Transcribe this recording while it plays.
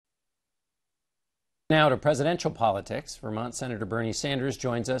Now to presidential politics. Vermont Senator Bernie Sanders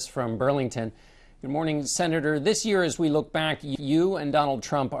joins us from Burlington. Good morning, Senator. This year, as we look back, you and Donald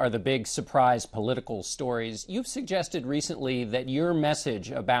Trump are the big surprise political stories. You've suggested recently that your message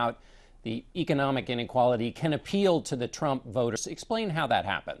about the economic inequality can appeal to the Trump voters. Explain how that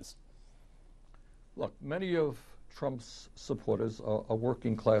happens. Look, many of Trump's supporters are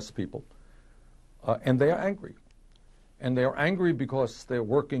working class people, and they are angry. And they're angry because they're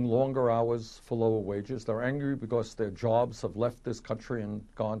working longer hours for lower wages. They're angry because their jobs have left this country and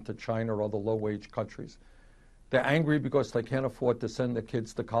gone to China or other low-wage countries. They're angry because they can't afford to send their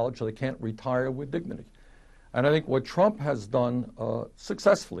kids to college, or they can't retire with dignity. And I think what Trump has done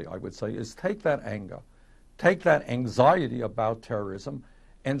successfully, I would say, is take that anger, take that anxiety about terrorism,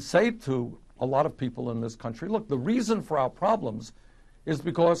 and say to a lot of people in this country, look, the reason for our problems is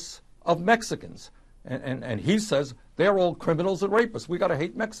because of Mexicans. And he says they're all criminals and rapists. We got to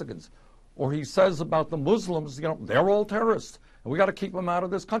hate Mexicans. Or he says about the Muslims, they're all terrorists, and we got to keep them out of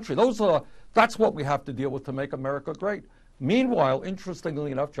this country. That's what we have to deal with to make America great. Meanwhile,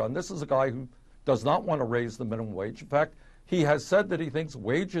 interestingly enough, John, this is a guy who does not want to raise the minimum wage. In fact, he has said that he thinks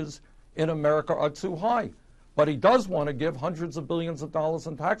wages in America are too high. But he does want to give hundreds of billions of dollars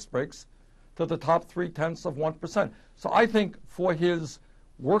in tax breaks to the top 0.3%. So I think for his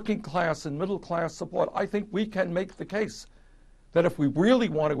working class and middle class support, I think we can make the case that if we really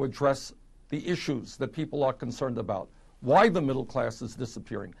want to address the issues that people are concerned about, why the middle class is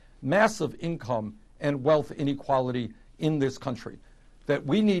disappearing, massive income and wealth inequality in this country, that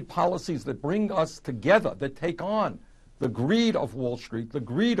we need policies that bring us together, that take on the greed of Wall Street, the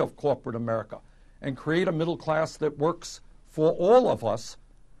greed of corporate America, and create a middle class that works for all of us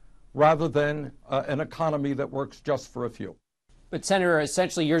rather than an economy that works just for a few. But, Senator,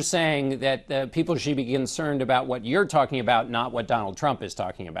 essentially you're saying that people should be concerned about what you're talking about, not what Donald Trump is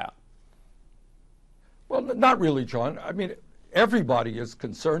talking about. Well, not really, John. I mean, everybody is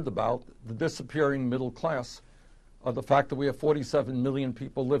concerned about the disappearing middle class, the fact that we have 47 million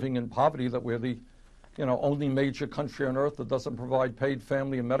people living in poverty, that we're the only major country on earth that doesn't provide paid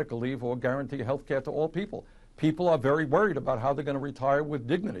family and medical leave or guarantee health care to all people. People are very worried about how they're going to retire with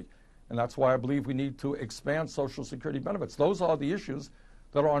dignity. And that's why I believe we need to expand Social Security benefits. Those are the issues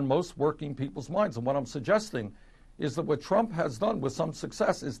that are on most working people's minds. And what I'm suggesting is that what Trump has done with some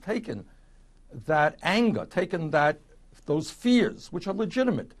success is taken that anger, taken those fears, which are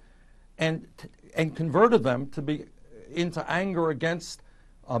legitimate, and converted them to be into anger against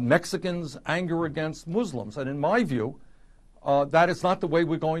Mexicans, anger against Muslims. And in my view, that is not the way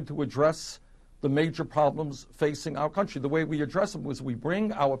we're going to address the major problems facing our country. The way we address them was we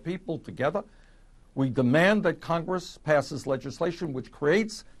bring our people together. We demand that Congress passes legislation which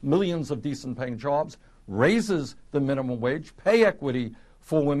creates millions of decent paying jobs, raises the minimum wage, pay equity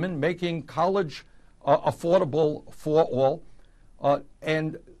for women, making college affordable for all.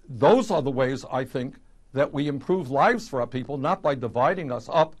 And those are the ways, I think, that we improve lives for our people, not by dividing us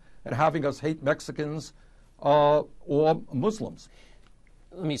up and having us hate Mexicans or Muslims.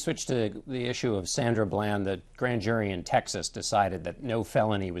 Let me switch to the issue of Sandra Bland. The grand jury in Texas decided that no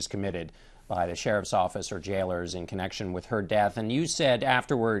felony was committed by the sheriff's office or jailers in connection with her death. And you said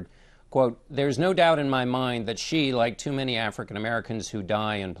afterward, quote, "There's no doubt in my mind that she, like too many African Americans who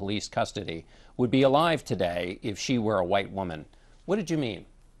die in police custody, would be alive today if she were a white woman." What did you mean?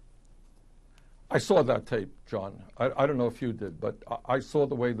 I saw that tape, John. I don't know if you did, but I saw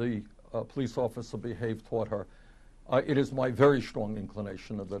the way the police officer behaved toward her. It is my very strong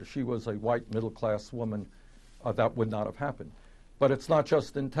inclination that if she was a white middle-class woman, that would not have happened. But it's not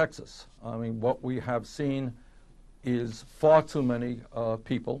just in Texas. I mean, what we have seen is far too many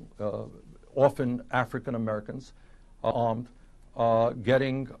people, often African Americans, armed,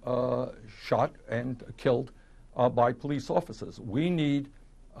 getting shot and killed by police officers. We need,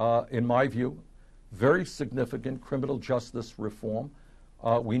 in my view, very significant criminal justice reform.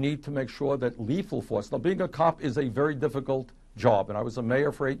 We need to make sure that lethal force. Now, being a cop is a very difficult job, and I was a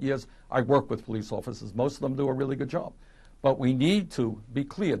mayor for 8 years. I work with police officers. Most of them do a really good job. But we need to be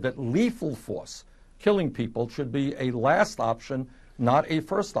clear that lethal force, killing people, should be a last option, not a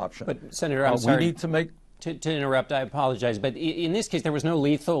first option. But, Senator, I'm sorry. We need to make... To interrupt, I apologize, but in this case, there was no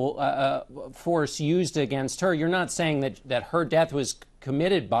lethal force used against her. You're not saying that her death was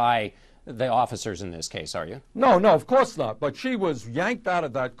committed by the officers in this case, are you? No, of course not. But she was yanked out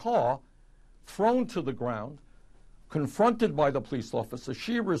of that car, thrown to the ground, confronted by the police officer.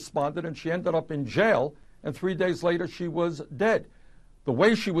 She responded, and she ended up in jail, and 3 days later, she was dead. The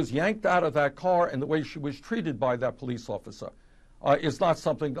way she was yanked out of that car and the way she was treated by that police officer is not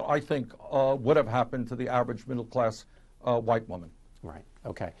something that I think would have happened to the average middle-class white woman. Right.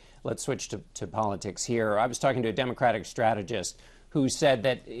 Okay. Let's switch to politics here. I was talking to a Democratic strategist who said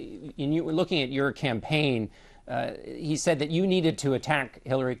that in you were looking at your campaign, he said that you needed to attack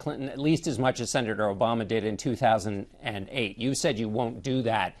Hillary Clinton at least as much as Senator Obama did in 2008. You said you won't do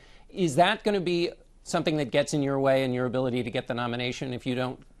that. Is that going to be something that gets in your way and your ability to get the nomination if you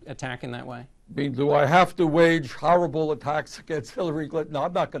don't attack in that way? I mean, do I have to wage horrible attacks against Hillary Clinton? No,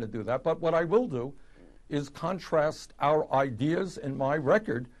 I'm not going to do that. But what I will do is contrast our ideas and my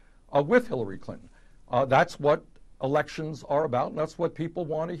record with Hillary Clinton. That's what elections are about, and that's what people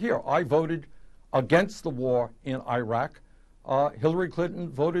want to hear. I voted against the war in Iraq. Hillary Clinton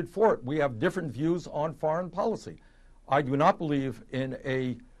voted for it. We have different views on foreign policy. I do not believe in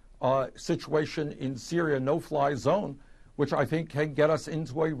a situation in Syria, no-fly zone, which I think can get us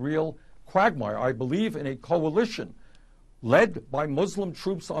into a real quagmire. I believe in a coalition led by Muslim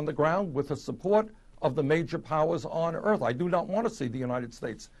troops on the ground with the support of the major powers on earth. I do not want to see the United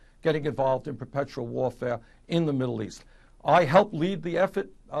States getting involved in perpetual warfare in the Middle East. I helped lead the effort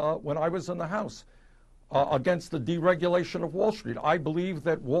when I was in the House against the deregulation of Wall Street. I believe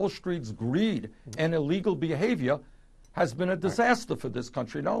that Wall Street's greed and illegal behavior has been a disaster for this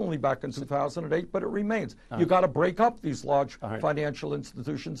country, not only back in 2008, but it remains. You've got to break up these large financial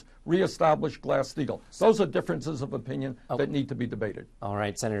institutions, reestablish Glass-Steagall. Those are differences of opinion that need to be debated. All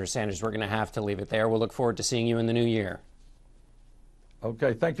right, Senator Sanders, we're going to have to leave it there. We'll look forward to seeing you in the new year.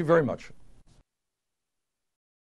 Okay, thank you very much.